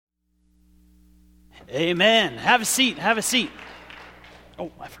Amen. Have a seat. Have a seat.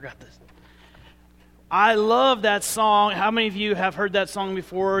 Oh, I forgot this. I love that song. How many of you have heard that song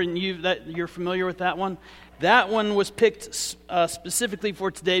before and you're familiar with that one? That one was picked specifically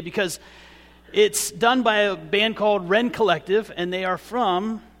for today because it's done by a band called Wren Collective, and they are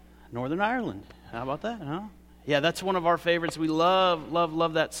from Northern Ireland. How about that, huh? Yeah, that's one of our favorites. We love, love,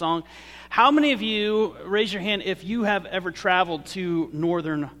 love that song. How many of you, raise your hand if you have ever traveled to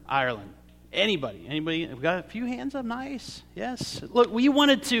Northern Ireland? Anybody? Anybody? We've got a few hands up. Nice. Yes. Look, we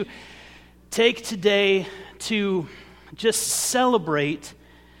wanted to take today to just celebrate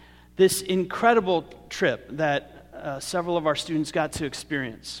this incredible trip that several of our students got to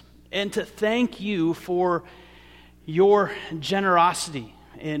experience, and to thank you for your generosity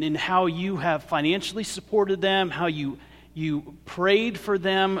and in how you have financially supported them, how you prayed for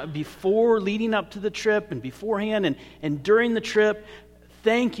them before leading up to the trip and beforehand and during the trip.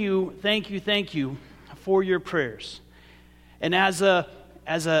 Thank you for your prayers. And as a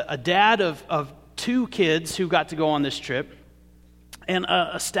dad of two kids who got to go on this trip, and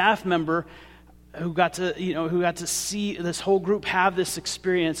a staff member who got to see this whole group have this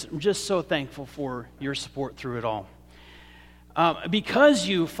experience, I'm just so thankful for your support through it all. Because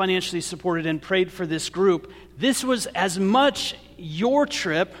you financially supported and prayed for this group, this was as much your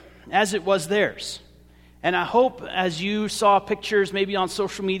trip as it was theirs. And I hope as you saw pictures maybe on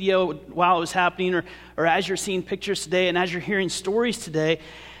social media while it was happening, or as you're seeing pictures today and as you're hearing stories today,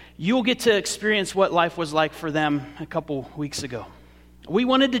 you'll get to experience what life was like for them a couple weeks ago. We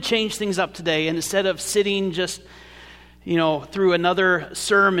wanted to change things up today, and instead of sitting just through another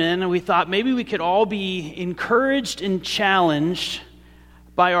sermon, we thought maybe we could all be encouraged and challenged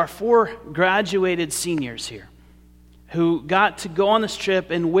by our 4 graduated seniors here who got to go on this trip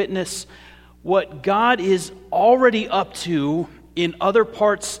and witness what God is already up to in other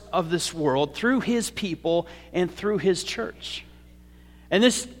parts of this world through His people and through His church. And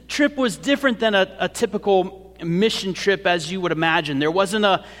this trip was different than a typical mission trip as you would imagine. There wasn't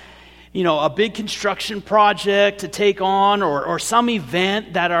a big construction project to take on or some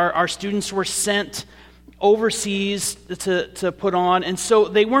event that our students were sent overseas to put on. And so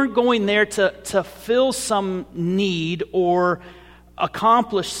they weren't going there to fill some need or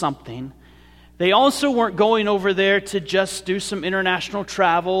accomplish something. They also weren't going over there to just do some international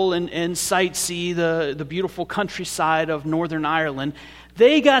travel and sightsee the beautiful countryside of Northern Ireland.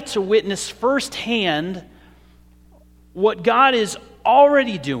 They got to witness firsthand what God is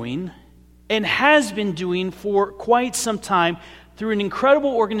already doing and has been doing for quite some time through an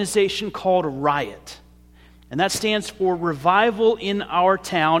incredible organization called Riot. And that stands for Revival in Our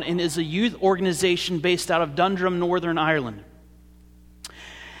Town and is a youth organization based out of Dundrum, Northern Ireland.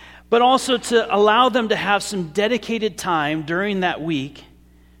 But also to allow them to have some dedicated time during that week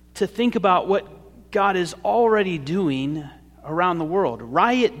to think about what God is already doing around the world.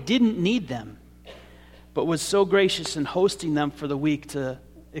 Riot didn't need them, but was so gracious in hosting them for the week to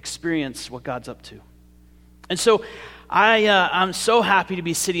experience what God's up to. And so I'm so happy to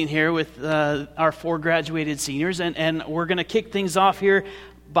be sitting here with our 4 graduated seniors, and we're going to kick things off here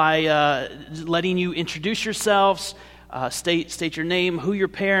by letting you introduce yourselves, state your name, who your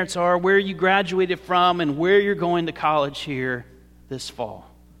parents are, where you graduated from, and where you're going to college here this fall.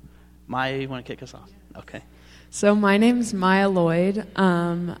 Maya, you want to kick us off? Okay. So my name's Maya Lloyd.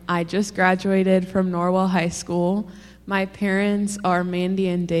 I just graduated from Norwell High School. My parents are Mandy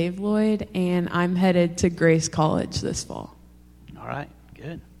and Dave Lloyd, and I'm headed to Grace College this fall. All right,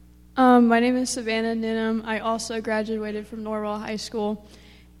 good. My name is Savannah Ninham. I also graduated from Norwell High School,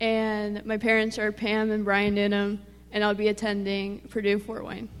 and my parents are Pam and Brian Ninham, and I'll be attending Purdue Fort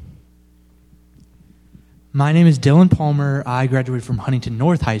Wayne. My name is Dylan Palmer. I graduated from Huntington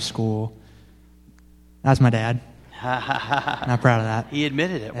North High School. That's my dad. Not proud of that. He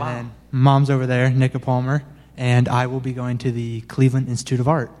admitted it. Wow. And mom's over there, Nika Palmer, and I will be going to the Cleveland Institute of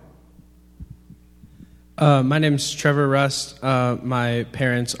Art. My name's Trevor Rust. My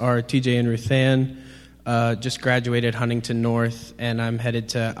parents are TJ and Ruth Ann. Just graduated Huntington North, and I'm headed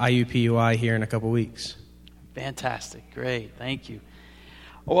to IUPUI here in a couple weeks. Fantastic. Great. Thank you.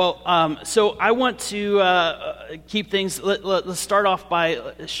 Well, so I want to keep things, let's start off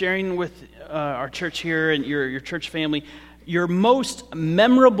by sharing with our church here and your church family your most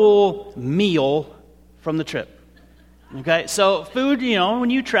memorable meal from the trip. Okay, so food, when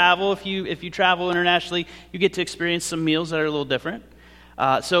you travel, if you travel internationally, you get to experience some meals that are a little different.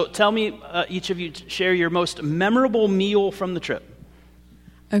 So tell me, each of you, share your most memorable meal from the trip.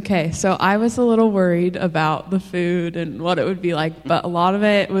 Okay, so I was a little worried about the food and what it would be like, but a lot of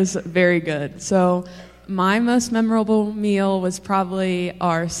it was very good. So my most memorable meal was probably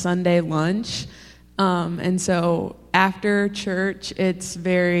our Sunday lunch. And so after church, it's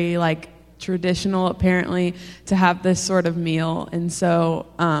very like traditional apparently to have this sort of meal. And so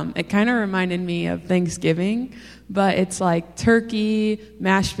it kind of reminded me of Thanksgiving, but it's like turkey,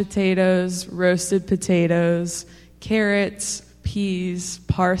 mashed potatoes, roasted potatoes, carrots, peas,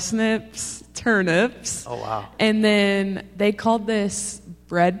 parsnips, turnips. Oh, wow. And then they called this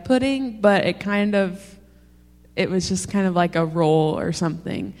bread pudding, but it was just kind of like a roll or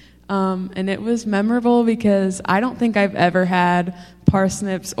something. And it was memorable because I don't think I've ever had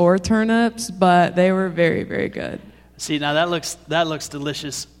parsnips or turnips, but they were very, very good. See, now that looks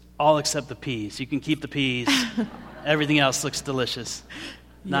delicious, all except the peas. You can keep the peas. Everything else looks delicious.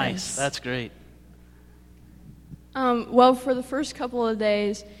 Nice. Yes. That's great. Well, for the first couple of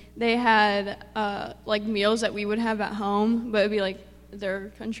days, they had like meals that we would have at home, but it'd be like their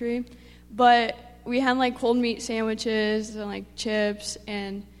country. But we had like cold meat sandwiches and like chips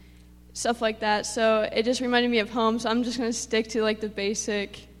and stuff like that. So it just reminded me of home. So I'm just going to stick to like the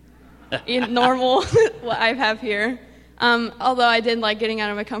basic, normal what I have here. Although I did like getting out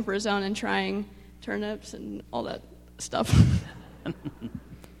of my comfort zone and trying turnips and all that stuff.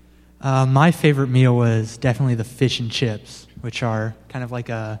 My favorite meal was definitely the fish and chips, which are kind of like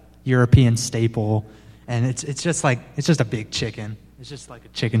a European staple, and it's just a big chicken. It's just like a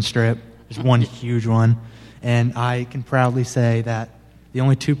chicken strip. There's one huge one, and I can proudly say that the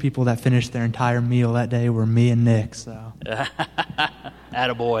only two people that finished their entire meal that day were me and Nick. So,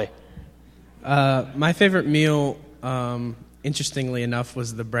 Attaboy. My favorite meal, interestingly enough,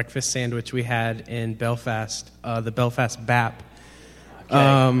 was the breakfast sandwich we had in Belfast, the Belfast BAP. Okay.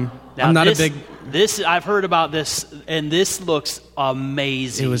 Now I'm not this, a big... This, I've heard about this, and this looks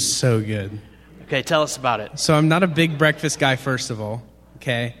amazing. It was so good. Okay, tell us about it. So I'm not a big breakfast guy, first of all,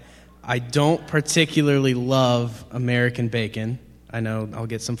 okay? I don't particularly love American bacon. I know I'll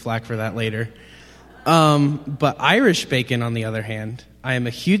get some flack for that later. But Irish bacon, on the other hand, I am a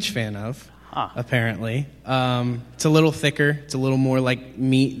huge fan of, apparently. It's a little thicker. It's a little more like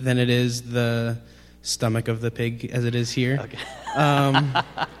meat than it is the stomach of the pig as it is here. Okay.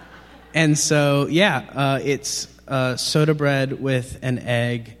 And so, it's soda bread with an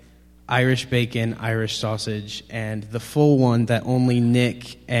egg, Irish bacon, Irish sausage, and the full one that only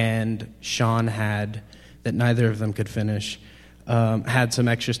Nick and Sean had that neither of them could finish. Had some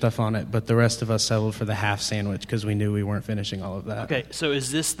extra stuff on it, but the rest of us settled for the half sandwich because we knew we weren't finishing all of that. Okay, so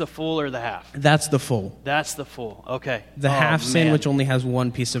is this the full or the half? That's the full. That's the full. Okay. The half sandwich only has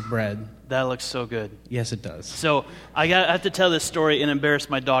one piece of bread. That looks so good. Yes, it does. So I have to tell this story and embarrass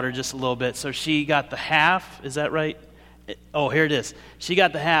my daughter just a little bit. So she got the half. Is that right? Oh, here it is. She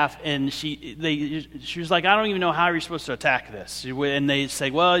got the half, and she was like, I don't even know how you're supposed to attack this. And they say,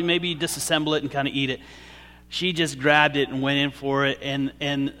 well, maybe disassemble it and kind of eat it. She just grabbed it and went in for it,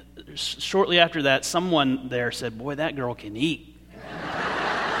 and shortly after that, someone there said, boy, that girl can eat.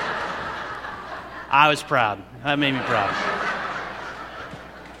 I was proud. That made me proud.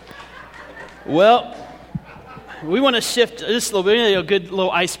 Well, we want to shift just a little bit, a good little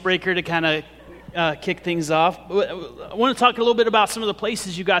icebreaker to kind of kick things off. I want to talk a little bit about some of the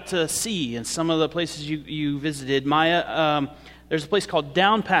places you got to see and some of the places you visited. Maya, there's a place called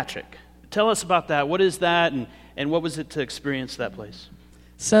Downpatrick. Tell us about that. What is that, and what was it to experience that place?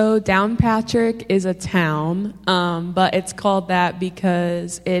 So Downpatrick is a town, but it's called that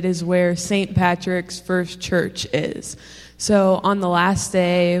because it is where St. Patrick's First Church is. So on the last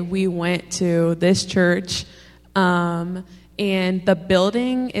day, we went to this church, and the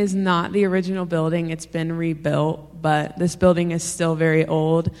building is not the original building. It's been rebuilt, but this building is still very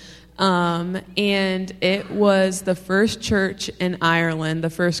old. And it was the first church in Ireland,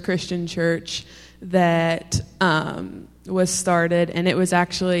 the first Christian church that was started, and it was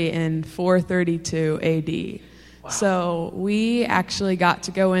actually in 432 AD. Wow. So we actually got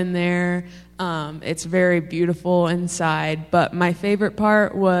to go in there. It's very beautiful inside, but my favorite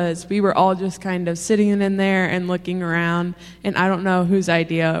part was we were all just kind of sitting in there and looking around, and I don't know whose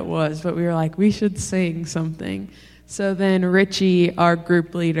idea it was, but we were like, we should sing something. So then Richie, our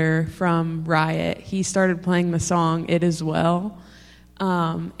group leader from Riot, he started playing the song It Is Well,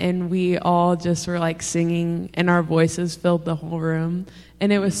 and we all just were like singing, and our voices filled the whole room.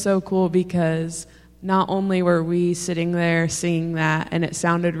 And it was so cool because not only were we sitting there singing that, and it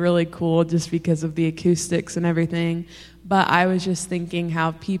sounded really cool just because of the acoustics and everything, but I was just thinking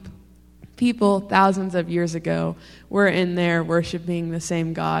how people thousands of years ago were in there worshiping the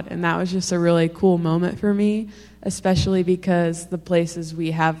same God, and that was just a really cool moment for me, especially because the places we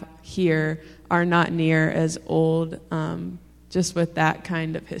have here are not near as old, just with that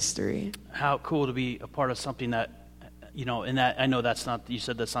kind of history. How cool to be a part of something that, and that I know that's not, you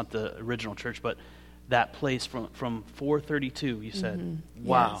said that's not the original church, but that place from 432, you said. Mm-hmm.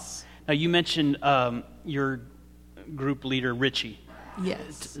 Wow. Yes. Now, you mentioned your group leader, Richie.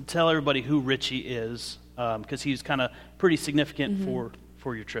 Yes. Tell everybody who Richie is, because he's kind of pretty significant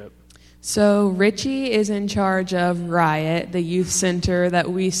for your trip. So Richie is in charge of Riot, the youth center that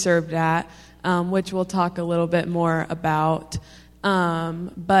we served at, which we'll talk a little bit more about.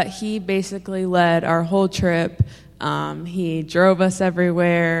 But he basically led our whole trip. He drove us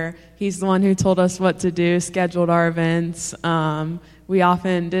everywhere. He's the one who told us what to do, scheduled our events. We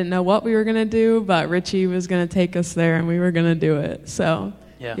often didn't know what we were going to do, but Richie was going to take us there, and we were going to do it. So,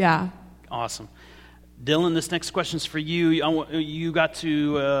 yeah. Awesome. Dylan, this next question is for you. You got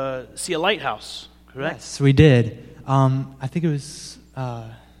to see a lighthouse, correct? Yes, we did. I think it was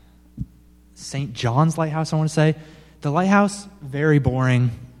St. John's Lighthouse, I want to say. The lighthouse, very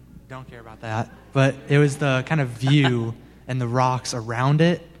boring. Don't care about that. But it was the kind of view and the rocks around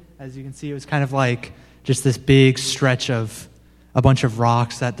it. As you can see, it was kind of like just this big stretch of a bunch of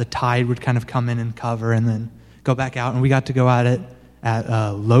rocks that the tide would kind of come in and cover and then go back out. And we got to go at it at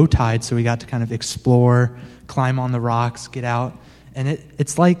low tide, so we got to kind of explore, climb on the rocks, get out. And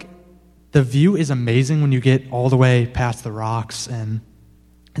it's like the view is amazing when you get all the way past the rocks. And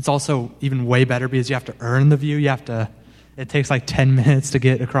it's also even way better because you have to earn the view. It takes like 10 minutes to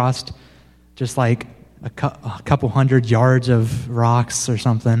get across just like a couple hundred yards of rocks or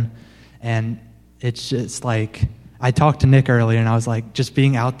something. And it's just like, I talked to Nick earlier and I was like, just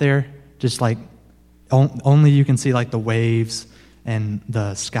being out there, just like only you can see like the waves and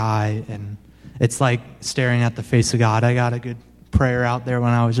the sky, and it's like staring at the face of God. I got a good prayer out there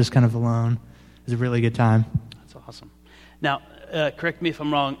when I was just kind of alone. It was a really good time. That's awesome. Now, correct me if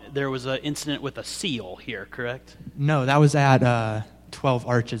I'm wrong, there was an incident with a seal here, correct? No, that was at 12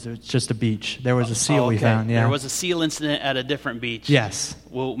 Arches. It was just a beach. There was a seal we found, yeah. There was a seal incident at a different beach. Yes.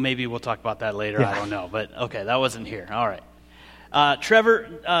 Well, maybe we'll talk about that later. Yeah. I don't know. But, okay, that wasn't here. All right.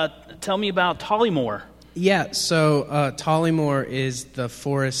 Trevor, tell me about Tollymore. Yeah, so Tollymore is the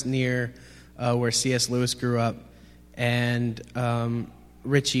forest near where C.S. Lewis grew up. And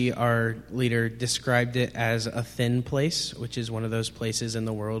Richie, our leader, described it as a thin place, which is one of those places in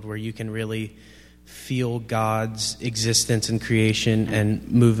the world where you can really feel God's existence and creation and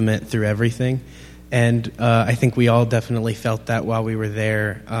movement through everything. And I think we all definitely felt that while we were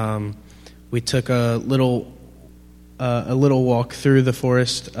there. We took a little walk through the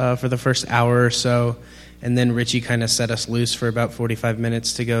forest for the first hour or so, and then Richie kind of set us loose for about 45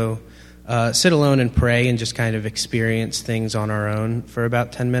 minutes to go sit alone and pray and just kind of experience things on our own for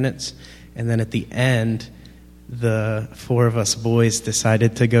about 10 minutes. And then at the end, the four of us boys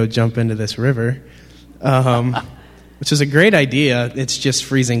decided to go jump into this river, which is a great idea. It's just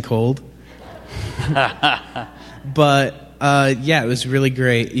freezing cold. But, yeah, it was really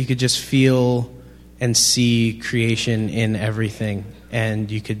great. You could just feel and see creation in everything, and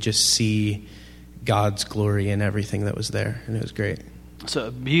you could just see God's glory in everything that was there, and it was great. So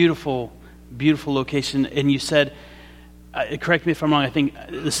a beautiful, beautiful location. And you said, correct me if I'm wrong, I think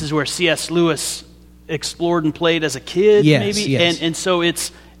this is where C.S. Lewis explored and played as a kid, maybe? Yes. And so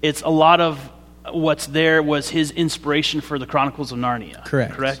it's a lot of what's there was his inspiration for the Chronicles of Narnia.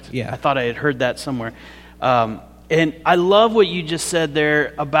 Correct? Yeah. I thought I had heard that somewhere. And I love what you just said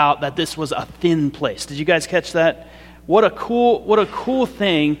there about that this was a thin place. Did you guys catch that? What a cool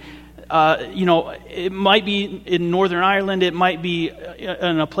thing. It might be in Northern Ireland. It might be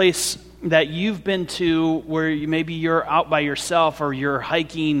in a place that you've been to where maybe you're out by yourself or you're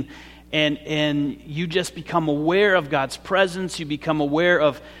hiking, and you just become aware of God's presence. You become aware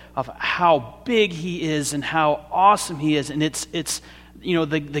of how big He is and how awesome He is, and it's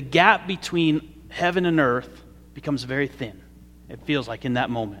the gap between heaven and earth becomes very thin. It feels like in that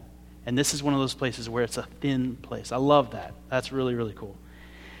moment, and this is one of those places where it's a thin place. I love that. That's really, really cool.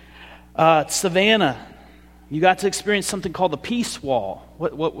 Savannah, you got to experience something called the Peace Wall.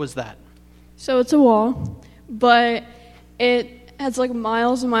 What was that? So it's a wall, but it has like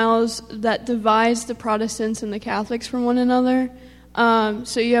miles and miles that divides the Protestants and the Catholics from one another.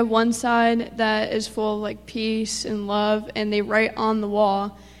 So you have one side that is full of like peace and love, and they write on the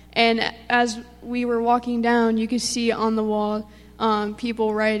wall. And as we were walking down, you could see on the wall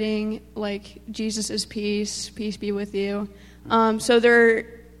people writing like, Jesus is peace, peace be with you. So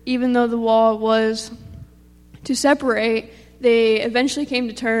even though the wall was to separate, they eventually came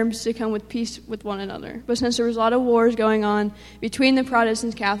to terms to come with peace with one another. But since there was a lot of wars going on between the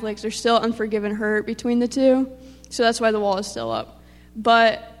Protestants and Catholics, there's still unforgiven hurt between the two. So that's why the wall is still up.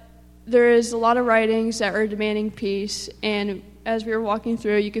 But there is a lot of writings that are demanding peace, and as we were walking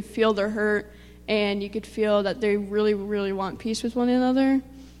through, you could feel their hurt, and you could feel that they really, really want peace with one another.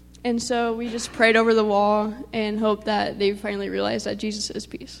 And so we just prayed over the wall and hoped that they finally realized that Jesus is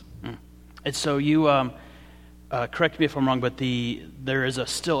peace. And so you, correct me if I'm wrong, but there is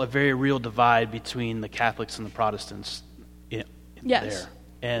still a very real divide between the Catholics and the Protestants Yes. there.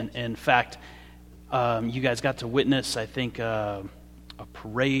 And in fact, you guys got to witness, I think, a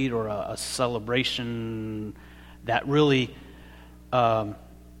parade or a celebration that really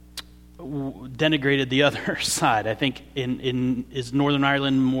denigrated the other side. I think is Northern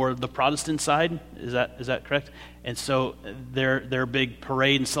Ireland more the Protestant side? Is that correct? And so their big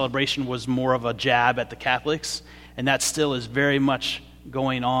parade and celebration was more of a jab at the Catholics, and that still is very much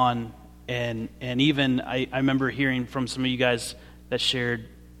going on. And even I remember hearing from some of you guys that shared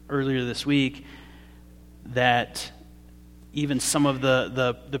earlier this week that even some of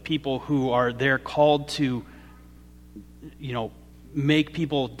the people who are there called to, make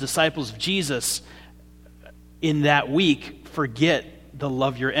people disciples of Jesus in that week forget the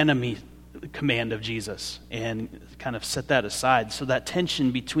love your enemy command of Jesus and kind of set that aside. So that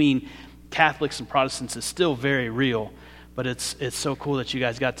tension between Catholics and Protestants is still very real, but it's so cool that you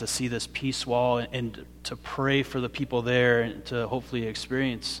guys got to see this peace wall and to pray for the people there and to hopefully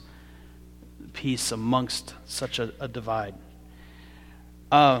experience peace amongst such a divide.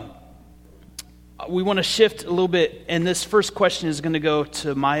 We want to shift a little bit, and this first question is going to go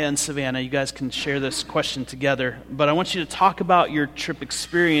to Maya and Savannah. You guys can share this question together, but I want you to talk about your trip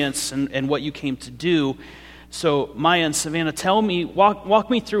experience and what you came to do. So Maya and Savannah, walk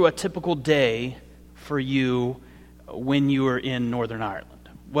me through a typical day for you when you were in Northern Ireland.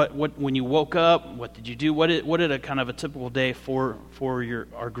 What when you woke up, what did you do? What did a kind of a typical day for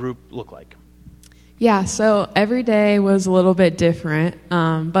our group look like? Yeah, so every day was a little bit different,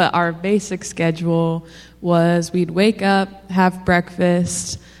 but our basic schedule was we'd wake up, have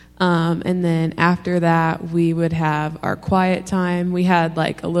breakfast, and then after that we would have our quiet time. We had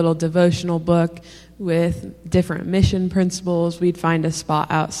like a little devotional book with different mission principles. We'd find a spot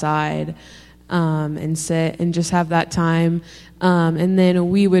outside and sit and just have that time. And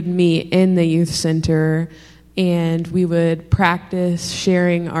then we would meet in the youth center and we would practice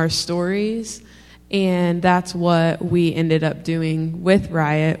sharing our stories. And that's what we ended up doing with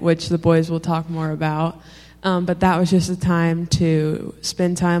Riot, which the boys will talk more about. But that was just a time to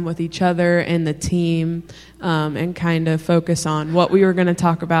spend time with each other and the team and kind of focus on what we were going to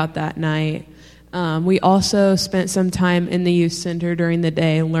talk about that night. We also spent some time in the youth center during the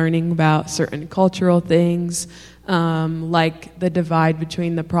day learning about certain cultural things, like the divide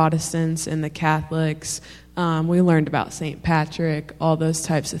between the Protestants and the Catholics. We learned about St. Patrick, all those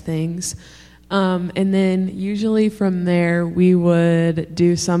types of things. And then usually from there, we would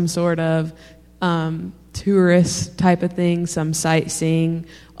do some sort of tourist type of thing, some sightseeing,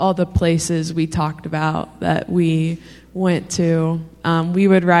 all the places we talked about that we went to. We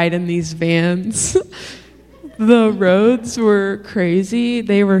would ride in these vans. The roads were crazy.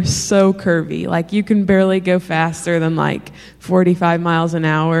 They were so curvy. Like you can barely go faster than like 45 miles an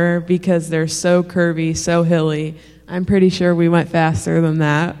hour because they're so curvy, so hilly. I'm pretty sure we went faster than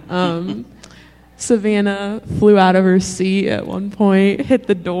that. Savannah flew out of her seat at one point, hit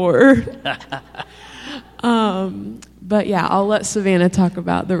the door. But yeah, I'll let Savannah talk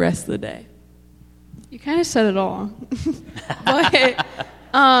about the rest of the day. You kind of said it all. But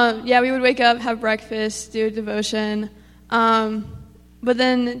yeah, we would wake up, have breakfast, do a devotion. But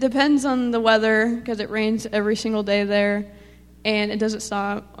then it depends on the weather because it rains every single day there. And it doesn't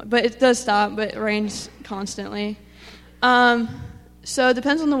stop. But it does stop, but it rains constantly. So it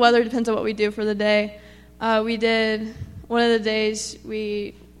depends on the weather, depends on what we do for the day. One of the days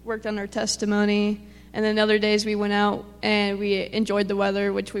we worked on our testimony, and then the other days we went out and we enjoyed the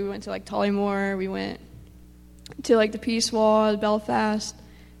weather, which we went to like Tollymore, we went to like the Peace Wall, Belfast.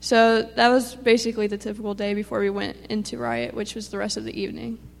 So that was basically the typical day before we went into Riot, which was the rest of the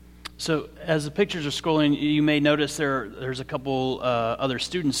evening. So as the pictures are scrolling, you may notice there's a couple other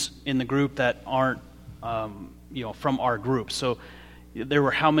students in the group that aren't from our group. So there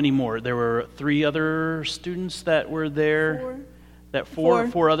were how many more? There were 3 other students that were there.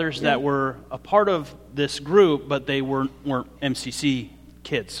 Four others that were a part of this group, but they weren't MCC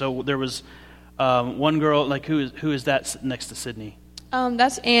kids. So there was one girl. Like who is that next to Sydney?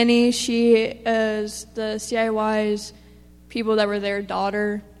 That's Annie. She is the CIY's people that were their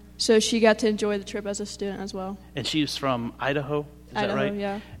daughter. So she got to enjoy the trip as a student as well. And she's from Idaho. Is Idaho, that right?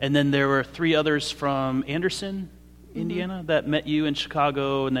 Yeah. And then there were 3 others from Anderson, Indiana, that met you in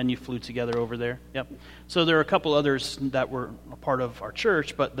Chicago, and then you flew together over there. Yep. So there are a couple others that were a part of our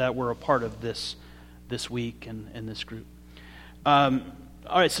church, but that were a part of this week and this group. All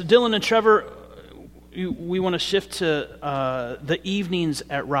right, so Dylan and Trevor, we want to shift to the evenings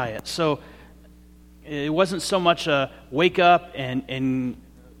at Riot. So it wasn't so much a wake up and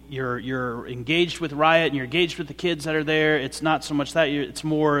you're engaged with Riot and you're engaged with the kids that are there. It's not so much that. It's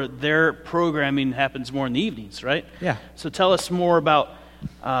more their programming happens more in the evenings, right? Yeah. So tell us more about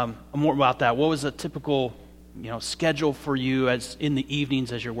that. What was a typical schedule for you as in the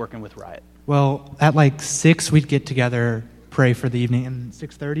evenings as you're working with Riot? Well, at like 6, we'd get together, pray for the evening, and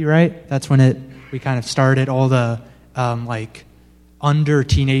 6:30, right? That's when we kind of started. All the like under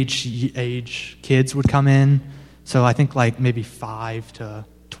teenage age kids would come in. So I think like maybe 5 to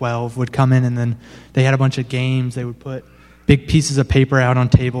 12 would come in, and then they had a bunch of games. They would put big pieces of paper out on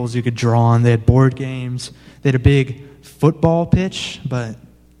tables you could draw on. They had board games. They had a big football pitch, but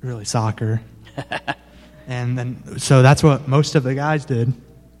really soccer. And then, so that's what most of the guys did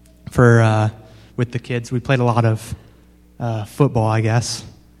for with the kids. We played a lot of football, I guess.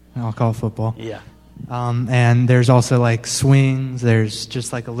 I'll call it football. Yeah. And there's also like swings. There's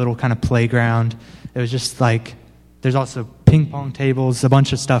just like a little kind of playground. It was just like, there's also ping pong tables, a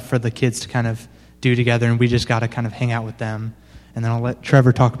bunch of stuff for the kids to kind of do together, and we just got to kind of hang out with them. And then I'll let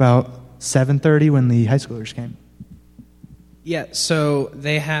Trevor talk about 7:30 when the high schoolers came. Yeah, so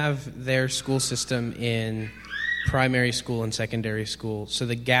they have their school system in primary school and secondary school. So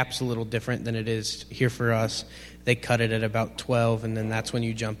the gap's a little different than it is here for us. They cut it at about 12, and then that's when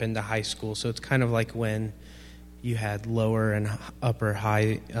you jump into high school. So it's kind of like when you had lower and upper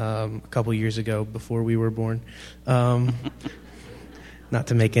high a couple years ago before we were born. Not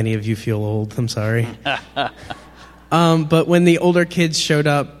to make any of you feel old, I'm sorry. But when the older kids showed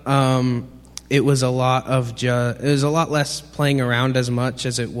up, it was a lot less playing around as much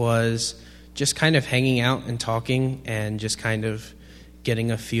as it was just kind of hanging out and talking and just kind of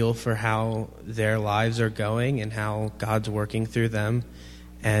getting a feel for how their lives are going and how God's working through them.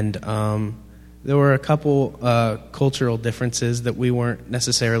 And there were a couple cultural differences that we weren't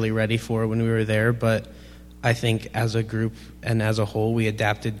necessarily ready for when we were there, but I think as a group and as a whole, we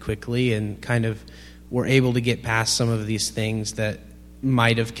adapted quickly and kind of were able to get past some of these things that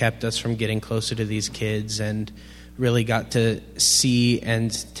might have kept us from getting closer to these kids, and really got to see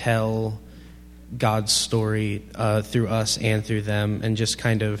and tell God's story through us and through them, and just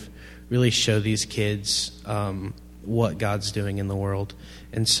kind of really show these kids what God's doing in the world.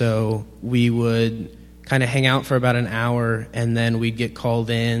 And so we would kind of hang out for about an hour, and then we'd get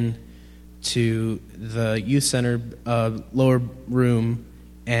called in to the youth center lower room,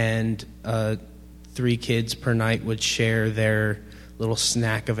 and 3 kids per night would share their little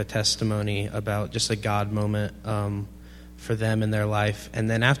snack of a testimony about just a God moment for them in their life. And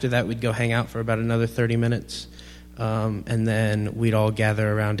then after that, we'd go hang out for about another 30 minutes. And then we'd all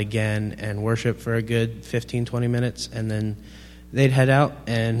gather around again and worship for a good 15, 20 minutes. And then they'd head out,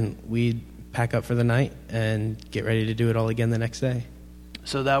 and we'd pack up for the night and get ready to do it all again the next day.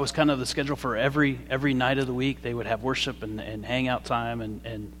 So that was kind of the schedule for every night of the week. They would have worship and hangout time,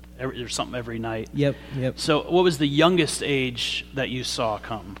 and there's something every night. Yep. So what was the youngest age that you saw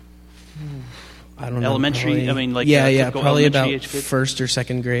come? I don't know. Elementary? Probably probably about age kid? first or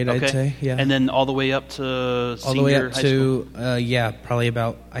second grade, Okay. I'd say. Yeah. And then all the way up to all the way senior up high to school? probably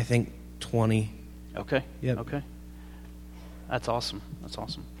about, I think, 20. Okay. Yep. Okay. That's awesome.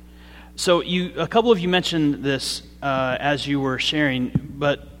 So a couple of you mentioned this as you were sharing,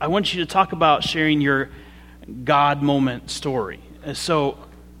 but I want you to talk about sharing your God moment story. So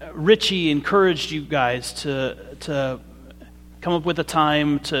Richie encouraged you guys to come up with a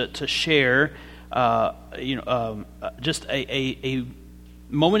time to share, just a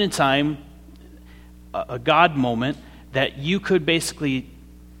moment in time, a God moment that you could basically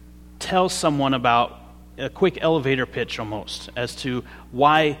tell someone about, a quick elevator pitch almost, as to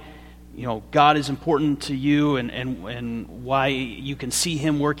why God is important to you and why you can see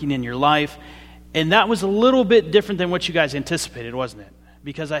Him working in your life. And that was a little bit different than what you guys anticipated, wasn't it?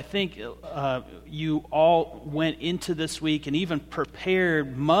 Because I think you all went into this week and even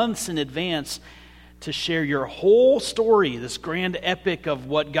prepared months in advance to share your whole story, this grand epic of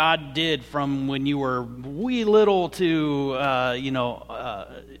what God did from when you were wee little to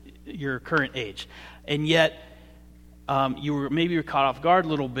your current age. And yet you were caught off guard a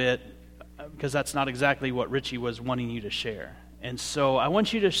little bit, because that's not exactly what Richie was wanting you to share. And so I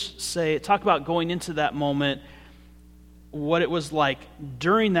want you to talk about going into that moment, what it was like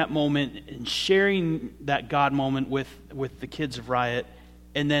during that moment, and sharing that God moment with the kids of Riot,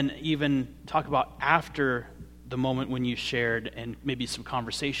 and then even talk about after the moment when you shared, and maybe some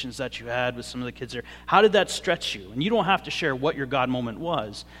conversations that you had with some of the kids there. How did that stretch you? And you don't have to share what your God moment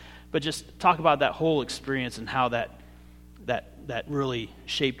was, but just talk about that whole experience and how that really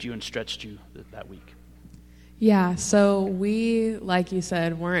shaped you and stretched you that week. Yeah, so we, like you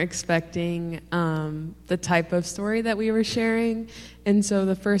said, weren't expecting the type of story that we were sharing. And so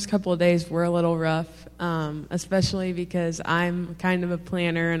the first couple of days were a little rough, especially because I'm kind of a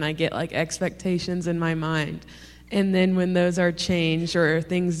planner and I get like expectations in my mind. And then when those are changed or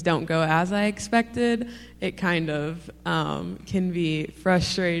things don't go as I expected, it kind of can be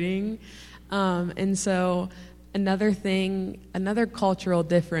frustrating. And so another cultural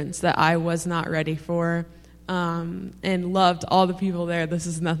difference that I was not ready for, and loved all the people there. This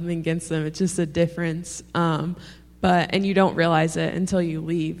is nothing against them. It's just a difference. And you don't realize it until you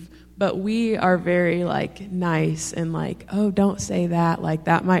leave. But we are very like nice and like, oh, don't say that. Like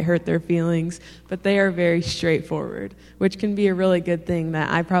that might hurt their feelings. But they are very straightforward, which can be a really good thing that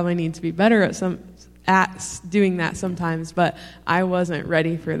I probably need to be better at doing that sometimes. But I wasn't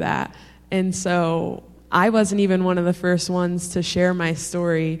ready for that. And so I wasn't even one of the first ones to share my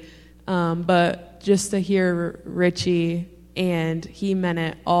story. But just to hear Richie, and he meant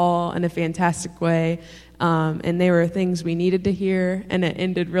it all in a fantastic way. And they were things we needed to hear, and it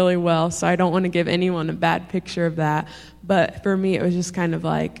ended really well. So I don't want to give anyone a bad picture of that. But for me, it was just kind of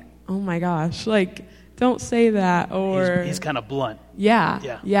like, oh my gosh, like, don't say that. Or he's kind of blunt.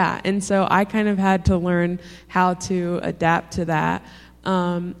 Yeah. And so I kind of had to learn how to adapt to that.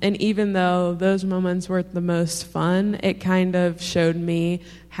 And even though those moments weren't the most fun, it kind of showed me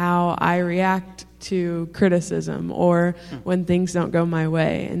how I react to criticism or when things don't go my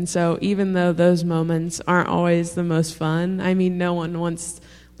way. And so even though those moments aren't always the most fun, I mean, no one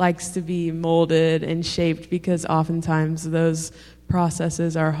likes to be molded and shaped, because oftentimes those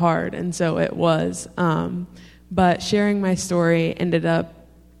processes are hard. And so it was. But sharing my story ended up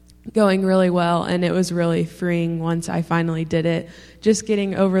going really well, and it was really freeing once I finally did it. Just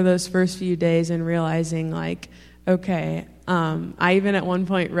getting over those first few days and realizing, like, okay, I even at one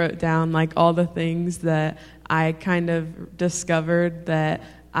point wrote down, like, all the things that I kind of discovered that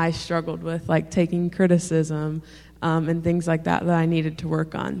I struggled with, like taking criticism and things like that I needed to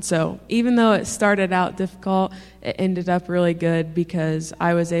work on. So even though it started out difficult, it ended up really good because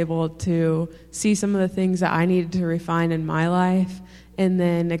I was able to see some of the things that I needed to refine in my life, and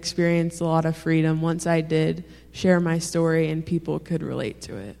then experienced a lot of freedom once I did share my story and people could relate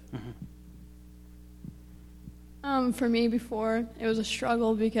to it. For me, before, it was a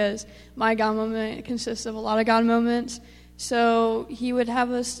struggle because my God moment consists of a lot of God moments. So he would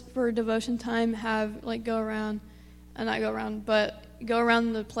have us for devotion time go around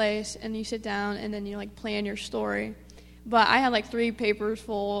the place, and you sit down and then you like plan your story. But I had like 3 papers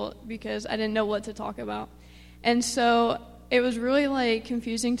full because I didn't know what to talk about. And so it was really like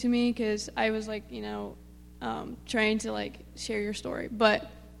confusing to me because I was like, trying to like share your story. But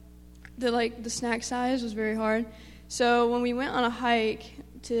the snack size was very hard. So when we went on a hike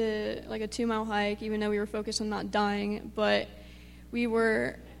to like a 2-mile hike, even though we were focused on not dying, but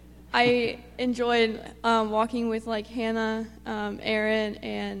I enjoyed walking with like Hannah, Aaron,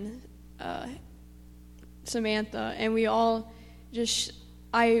 and Samantha, and we all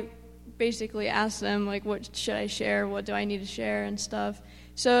I basically asked them like, what should I share? What do I need to share and stuff.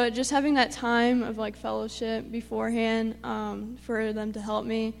 So just having that time of like fellowship beforehand for them to help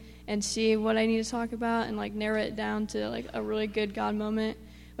me and see what I need to talk about and like narrow it down to like a really good God moment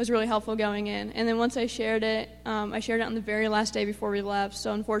was really helpful going in. And then once I shared it on the very last day before we left.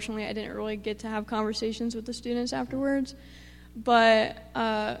 So unfortunately, I didn't really get to have conversations with the students afterwards. But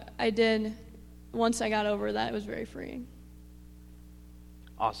I did. Once I got over that, it was very freeing.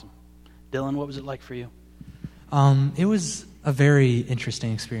 Awesome. Dylan, what was it like for you? It was a very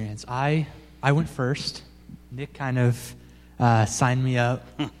interesting experience. I went first. Nick kind of signed me up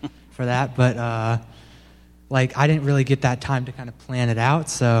for that, but I didn't really get that time to kind of plan it out,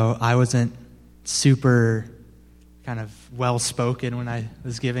 so I wasn't super kind of well-spoken when I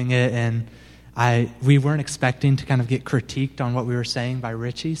was giving it, and we weren't expecting to kind of get critiqued on what we were saying by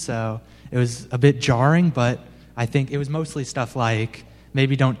Richie, so it was a bit jarring, but I think it was mostly stuff like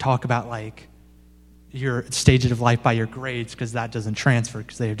maybe don't talk about like your stages of life by your grades because that doesn't transfer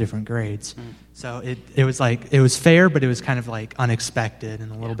because they have different grades. So it was like, it was fair, but it was kind of like unexpected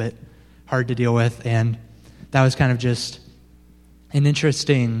and a little bit hard to deal with. And that was kind of just an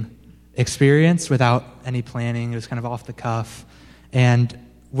interesting experience without any planning. It was kind of off the cuff. And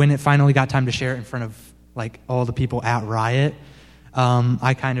when it finally got time to share it in front of like all the people at Riot,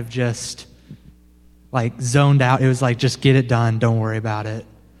 I kind of just like zoned out. It was like, just get it done. Don't worry about it.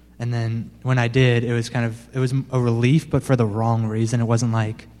 And then when I did, it was a relief, but for the wrong reason. It wasn't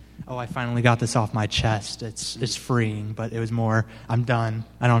like, oh, I finally got this off my chest. It's freeing, but it was more, I'm done.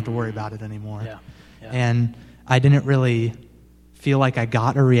 I don't have to worry about it anymore. Yeah. And I didn't really feel like I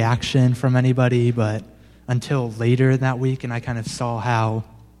got a reaction from anybody, but until later in that week, and I kind of saw how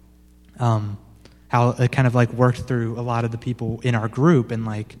it kind of like worked through a lot of the people in our group, and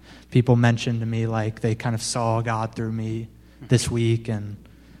like people mentioned to me like they kind of saw God through me this week, and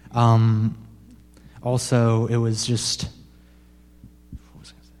also it was just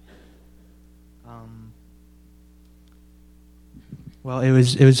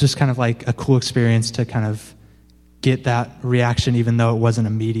it was just kind of like a cool experience to kind of get that reaction, even though it wasn't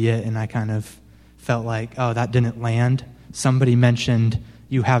immediate, and I kind of felt like, oh, that didn't land. Somebody mentioned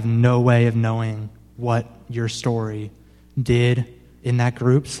you have no way of knowing what your story did in that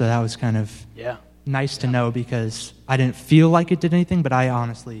group, so that was kind of nice to know, because I didn't feel like it did anything, but I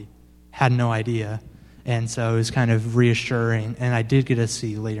honestly had no idea, and so it was kind of reassuring, and I did get to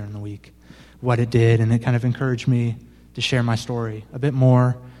see later in the week what it did, and it kind of encouraged me to share my story a bit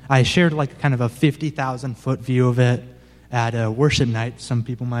more. I shared like kind of a 50,000-foot view of it at a worship night. Some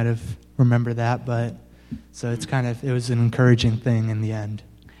people might have remembered that, but so it was an encouraging thing in the end.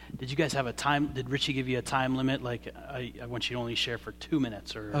 Did you guys have a time? Did Richie give you a time limit? Like, I want you to only share for 2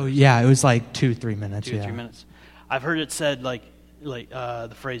 minutes, or? Oh yeah, it was like 2-3 minutes. 2-3 minutes. I've heard it said like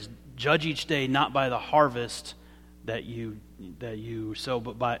the phrase "judge each day not by the harvest that you sow,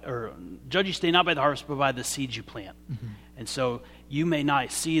 but judge each day not by the harvest, but by the seeds you plant." Mm-hmm. And so you may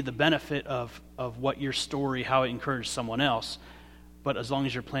not see the benefit of what your story, how it encouraged someone else, but as long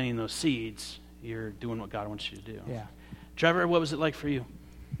as you're planting those seeds, you're doing what God wants you to do. Yeah. Trevor, what was it like for you?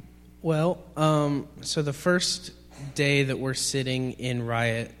 Well, so the first day that we're sitting in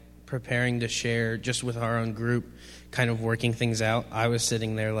Riot preparing to share just with our own group, kind of working things out, I was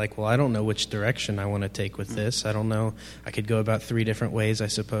sitting there like, well, I don't know which direction I want to take with this. I don't know. I could go about 3 different ways, I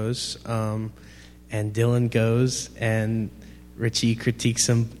suppose. And Dylan goes, and Richie critiques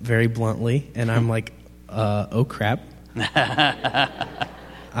him very bluntly, and I'm like, oh crap. I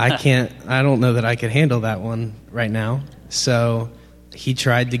don't know that I could handle that one right now. So he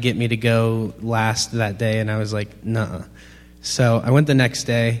tried to get me to go last that day, and I was like, nuh-uh. So I went the next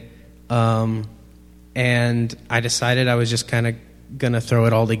day, and I decided I was just kind of going to throw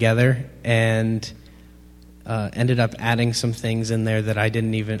it all together, and ended up adding some things in there that I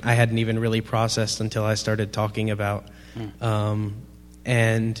hadn't even really processed until I started talking about,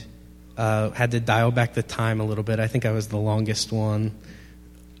 and had to dial back the time a little bit. I think I was the longest one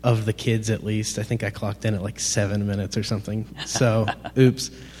of the kids, at least. I think I clocked in at like 7 minutes or something. So,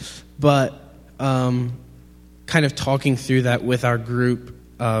 oops. But kind of talking through that with our group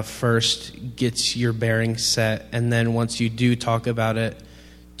first gets your bearings set, and then once you do talk about it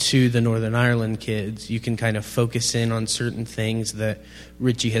to the Northern Ireland kids, you can kind of focus in on certain things that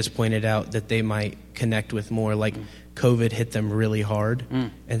Richie has pointed out that they might connect with more, like COVID hit them really hard.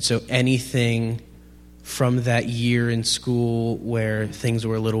 And so anything from that year in school where things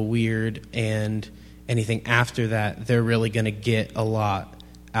were a little weird and anything after that, they're really going to get a lot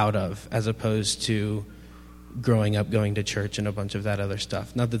out of, as opposed to growing up going to church and a bunch of that other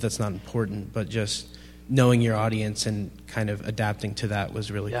stuff. Not that that's not important, but just knowing your audience and kind of adapting to that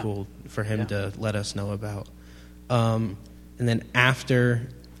was really cool for him to let us know about. And then after,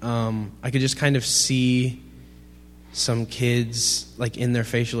 I could just kind of see some kids, like, in their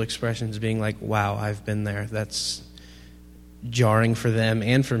facial expressions being like, wow, I've been there. That's jarring for them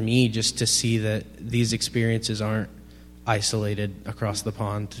and for me, just to see that these experiences aren't isolated across the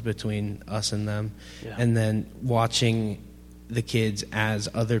pond between us and them. And then watching the kids as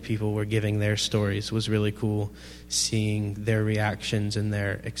other people were giving their stories was really cool. Seeing their reactions and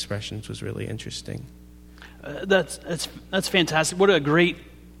their expressions was really interesting. That's fantastic. What a great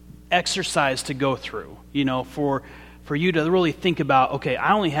exercise to go through, you know, for you to really think about, okay,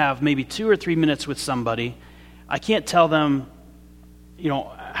 I only have maybe 2 or 3 minutes with somebody. I can't tell them, you know,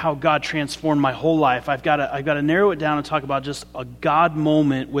 how God transformed my whole life. I've got to narrow it down and talk about just a God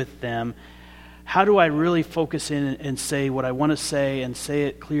moment with them. How do I really focus in and say what I want to say and say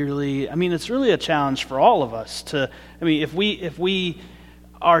it clearly? I mean, it's really a challenge for all of us to, I mean, if we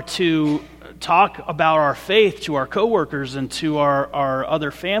are to talk about our faith to our coworkers and to our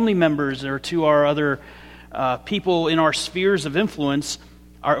other family members or to our other people in our spheres of influence,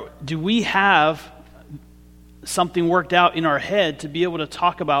 do we have something worked out in our head to be able to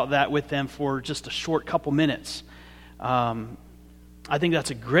talk about that with them for just a short couple minutes? I think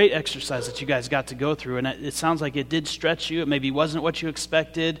that's a great exercise that you guys got to go through, and it sounds like it did stretch you. It maybe wasn't what you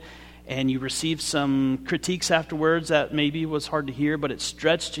expected, and you received some critiques afterwards that maybe was hard to hear, but it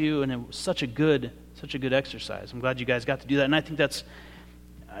stretched you, and it was such a good exercise. I'm glad you guys got to do that, and I think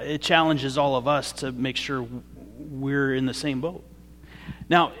it challenges all of us to make sure we're in the same boat.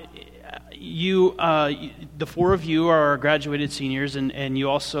 Now, the four of you are graduated seniors, and you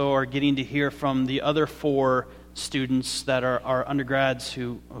also are getting to hear from the other four students that are undergrads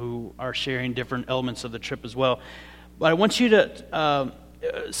who are sharing different elements of the trip as well. But I want you to,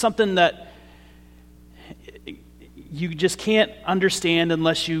 something that you just can't understand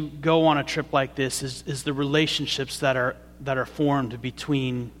unless you go on a trip like this is the relationships that are formed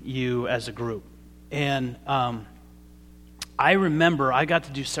between you as a group. And I remember I got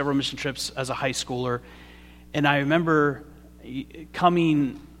to do several mission trips as a high schooler, and I remember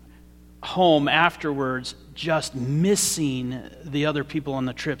coming home afterwards just missing the other people on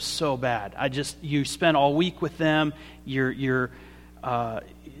the trip so bad. You spend all week with them. You're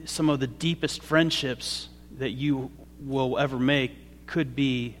some of the deepest friendships that you will ever make could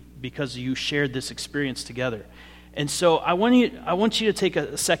be because you shared this experience together. And so I want you to take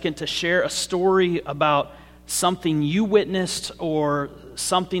a second to share a story about something you witnessed or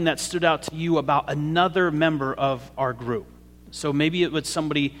something that stood out to you about another member of our group. So maybe it was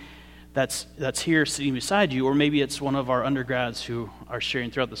somebody that's here sitting beside you, or maybe it's one of our undergrads who are sharing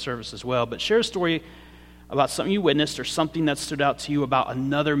throughout the service as well. But share a story about something you witnessed or something that stood out to you about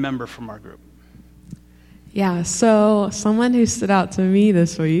another member from our group. Yeah, so someone who stood out to me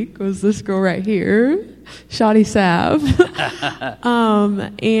this week was this girl right here, Shadi Sav.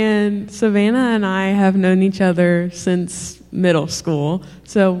 And Savannah and I have known each other since middle school.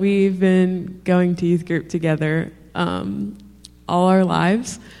 So we've been going to youth group together all our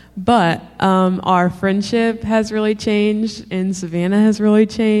lives. But our friendship has really changed, and Savannah has really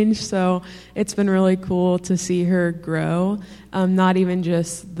changed. So it's been really cool to see her grow, not even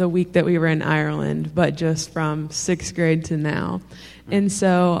just the week that we were in Ireland, but just from 6th grade to now. And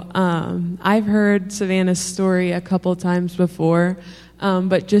so I've heard Savannah's story a couple times before,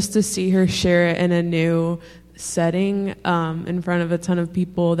 but just to see her share it in a new setting in front of a ton of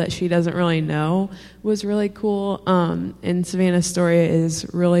people that she doesn't really know was really cool. And Savannah's story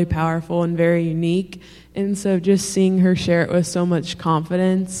is really powerful and very unique. And so just seeing her share it with so much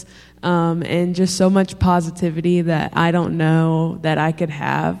confidence and just so much positivity that I don't know that I could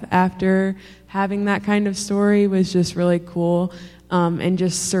have after having that kind of story was just really cool and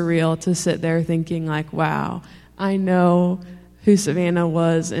just surreal to sit there thinking like, wow, I know who Savannah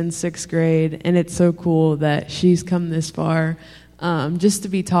was in 6th grade, and it's so cool that she's come this far just to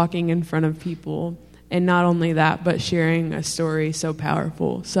be talking in front of people, and not only that, but sharing a story so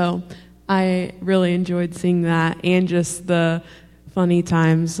powerful. So I really enjoyed seeing that, and just the funny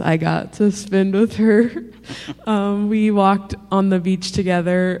times I got to spend with her. We walked on the beach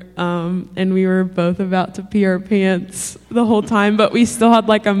together, and we were both about to pee our pants the whole time, but we still had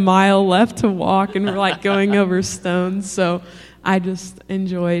like a mile left to walk, and we're like going over stones. So I just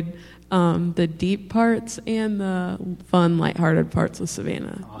enjoyed the deep parts and the fun, lighthearted parts with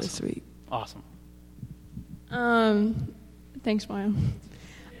Savannah this week. Awesome. Thanks, Maya.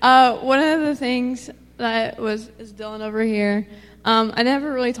 One of the things that is Dylan over here. I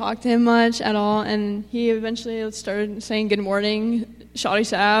never really talked to him much at all, and he eventually started saying good morning, Shadi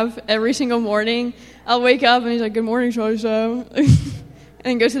Sav, every single morning. I'll wake up and he's like, good morning, Shadi Sav,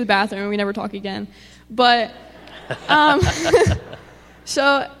 and go to the bathroom, and we never talk again. But but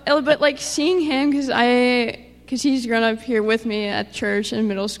like seeing him, because he's grown up here with me at church in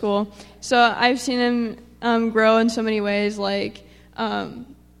middle school, so I've seen him grow in so many ways. Like, okay.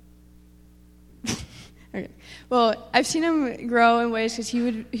 Well, I've seen him grow in ways because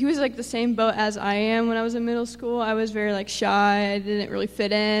he was like the same boat as I am when I was in middle school. I was very like shy. I didn't really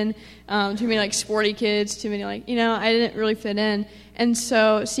fit in. Too many like sporty kids. Too many I didn't really fit in. And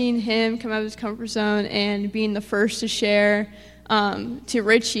so seeing him come out of his comfort zone and being the first to share to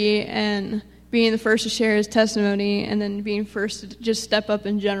Richie and being the first to share his testimony and then being first to just step up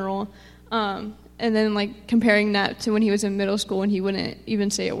in general. And then like comparing that to when he was in middle school when he wouldn't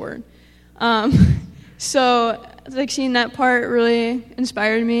even say a word. So like seeing that part really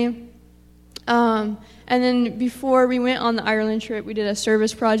inspired me. And then before we went on the Ireland trip, we did a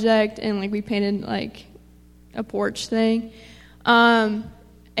service project and like we painted like a porch thing. And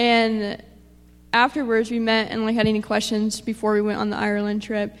afterwards we met and like had any questions before we went on the Ireland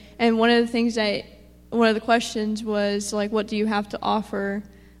trip. And one of the questions was like, what do you have to offer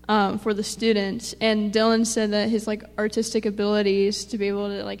for the students? And Dylan said that his like artistic abilities to be able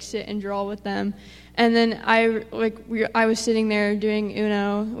to like sit and draw with them. And then I was sitting there doing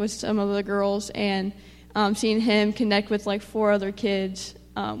Uno with some of the girls and seeing him connect with like 4 other kids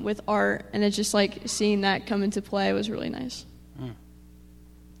with art, and it's just like seeing that come into play was really nice.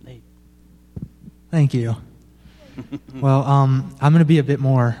 Nate. Thank you. Well, I'm going to be a bit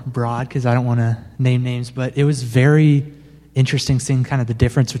more broad because I don't want to name names, but it was very interesting seeing kind of the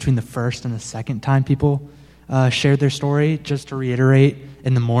difference between the first and the second time people shared their story. Just to reiterate,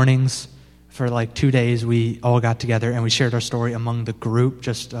 in the mornings for like 2 days, we all got together and we shared our story among the group,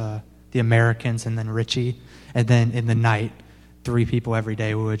 just the Americans and then Richie. And then in the night, 3 people every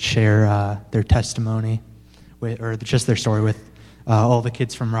day would share their testimony or just their story with all the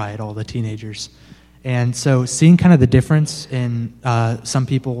kids from Riot, all the teenagers. And so seeing kind of the difference in some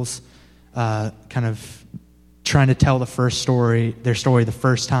people's kind of trying to tell their story the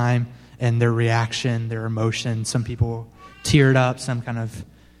first time, and their reaction, their emotion. Some people teared up, some kind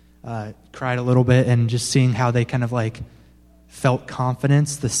of cried a little bit, and just seeing how they kind of like felt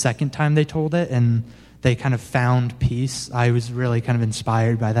confidence the second time they told it, and they kind of found peace. I was really kind of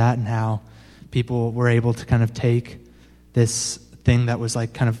inspired by that, and how people were able to kind of take this thing that was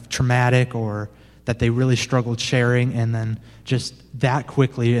like kind of traumatic or that they really struggled sharing, and then just that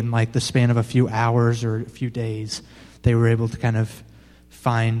quickly in like the span of a few hours or a few days, they were able to kind of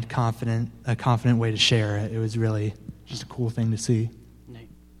find a confident way to share it. It was really just a cool thing to see.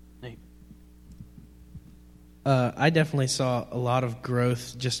 Nate. I definitely saw a lot of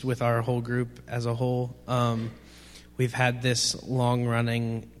growth just with our whole group as a whole. We've had this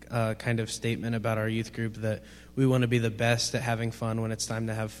long-running kind of statement about our youth group that we want to be the best at having fun when it's time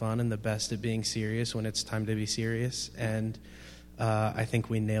to have fun, and the best at being serious when it's time to be serious. And I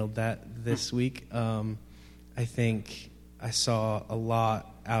think we nailed that this week. I think I saw a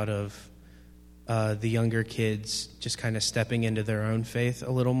lot out of the younger kids just kind of stepping into their own faith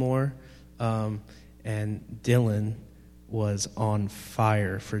a little more. And Dylan was on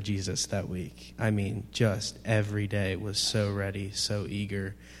fire for Jesus that week. I mean, just every day was so ready, so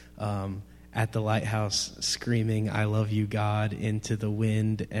eager. At the lighthouse, screaming, "I love you, God," into the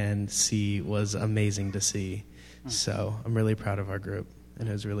wind and sea was amazing to see. So I'm really proud of our group, and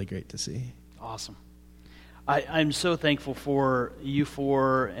it was really great to see. Awesome. I'm so thankful for you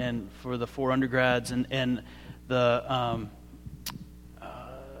 4 and for the 4 undergrads and the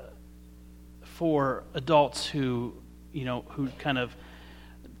 4 adults who kind of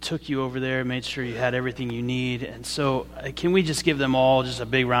took you over there, made sure you had everything you need. And so can we just give them all just a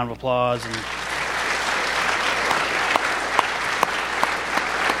big round of applause? And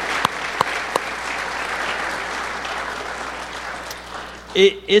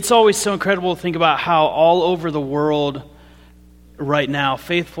it's always so incredible to think about how all over the world right now,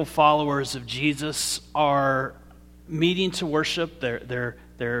 faithful followers of Jesus are meeting to worship.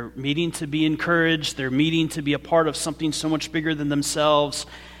 They're meeting to be encouraged. They're meeting to be a part of something so much bigger than themselves.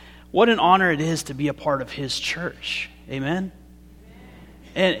 What an honor it is to be a part of His church. Amen?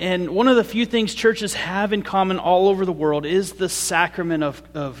 And one of the few things churches have in common all over the world is the sacrament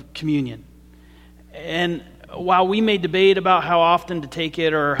of communion. And while we may debate about how often to take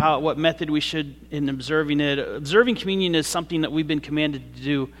it or what method we should in observing it, observing communion is something that we've been commanded to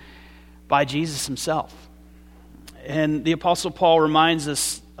do by Jesus Himself. And the Apostle Paul reminds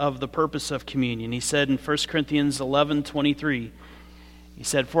us of the purpose of communion. He said in 1 Corinthians 11:23, he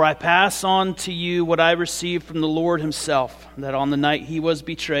said, "For I pass on to you what I received from the Lord Himself, that on the night He was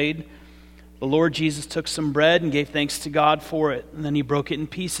betrayed, the Lord Jesus took some bread and gave thanks to God for it. And then He broke it in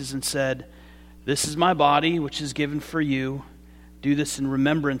pieces and said, 'This is my body, which is given for you. Do this in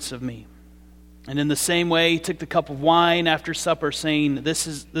remembrance of me.' And in the same way, He took the cup of wine after supper, saying,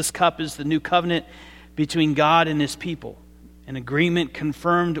 'This cup is the new covenant between God and His people, an agreement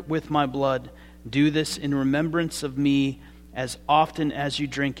confirmed with my blood. Do this in remembrance of me as often as you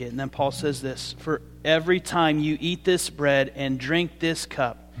drink it.' And then Paul says this, 'For every time you eat this bread and drink this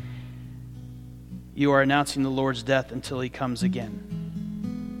cup, you are announcing the Lord's death until He comes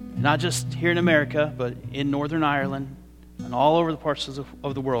again.'" Not just here in America, but in Northern Ireland and all over the parts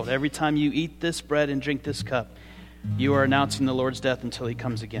of the world. Every time you eat this bread and drink this cup, you are announcing the Lord's death until He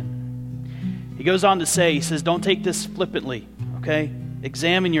comes again. He goes on to say, he says, don't take this flippantly, okay?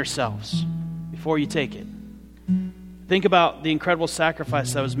 Examine yourselves before you take it. Think about the incredible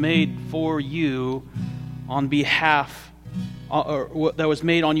sacrifice that was made for you on behalf, or that was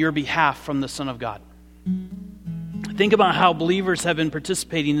made on your behalf from the Son of God. Think about how believers have been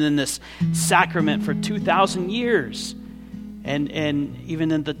participating in this sacrament for 2,000 years. And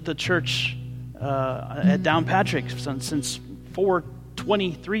even in the church at Downpatrick since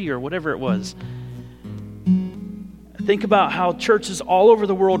 423 or whatever it was. Think about how churches all over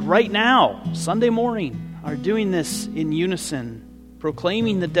the world right now, Sunday morning, are doing this in unison,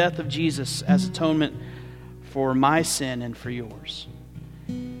 proclaiming the death of Jesus as atonement for my sin and for yours.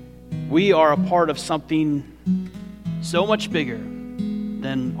 We are a part of something so much bigger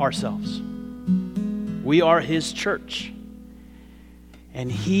than ourselves. We are His church.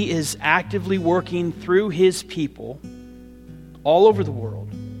 And He is actively working through His people all over the world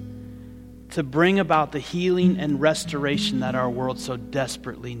to bring about the healing and restoration that our world so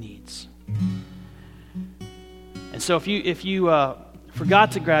desperately needs. And so if you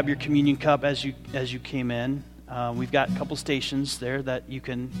forgot to grab your communion cup as you came in, we've got a couple stations there that you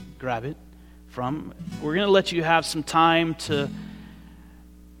can grab it from. We're going to let you have some time to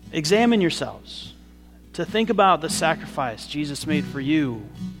examine yourselves, to think about the sacrifice Jesus made for you.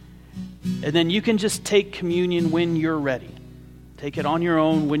 And then you can just take communion when you're ready. Take it on your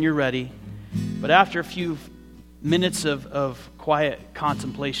own when you're ready. But after a few minutes of quiet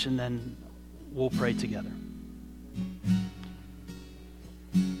contemplation, then we'll pray together.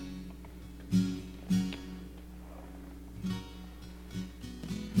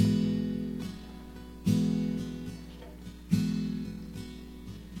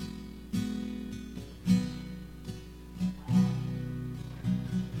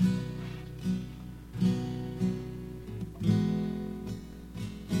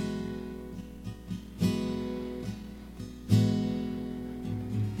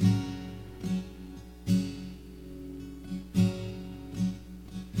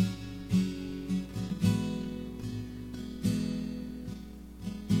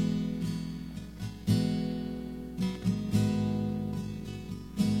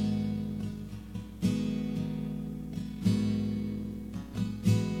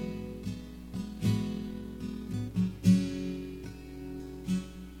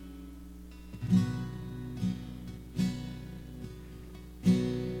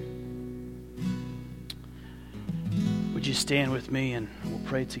 Would you stand with me and we'll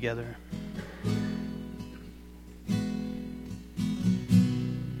pray together?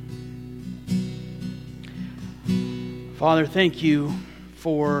 Father, thank you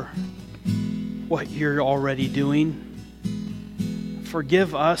for what you're already doing.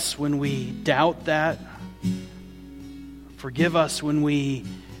 Forgive us when we doubt that. Forgive us when we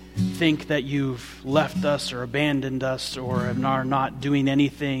think that you've left us or abandoned us or are not doing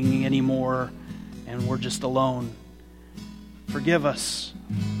anything anymore and we're just alone. Forgive us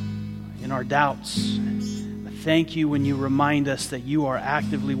in our doubts. But thank you when you remind us that you are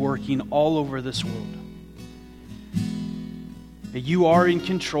actively working all over this world. That you are in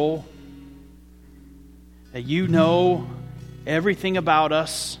control. That you know everything about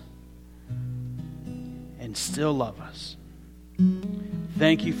us and still love us.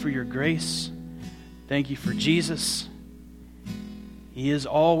 Thank you for your grace. Thank you for Jesus. He is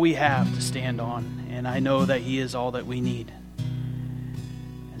all we have to stand on, and I know that He is all that we need.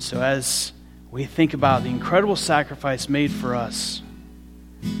 So as we think about the incredible sacrifice made for us,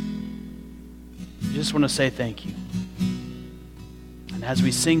 I just want to say thank you. And as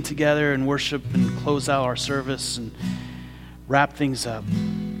we sing together and worship and close out our service and wrap things up,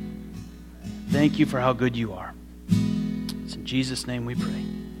 thank you for how good you are. It's in Jesus' name we pray.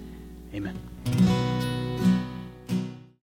 Amen.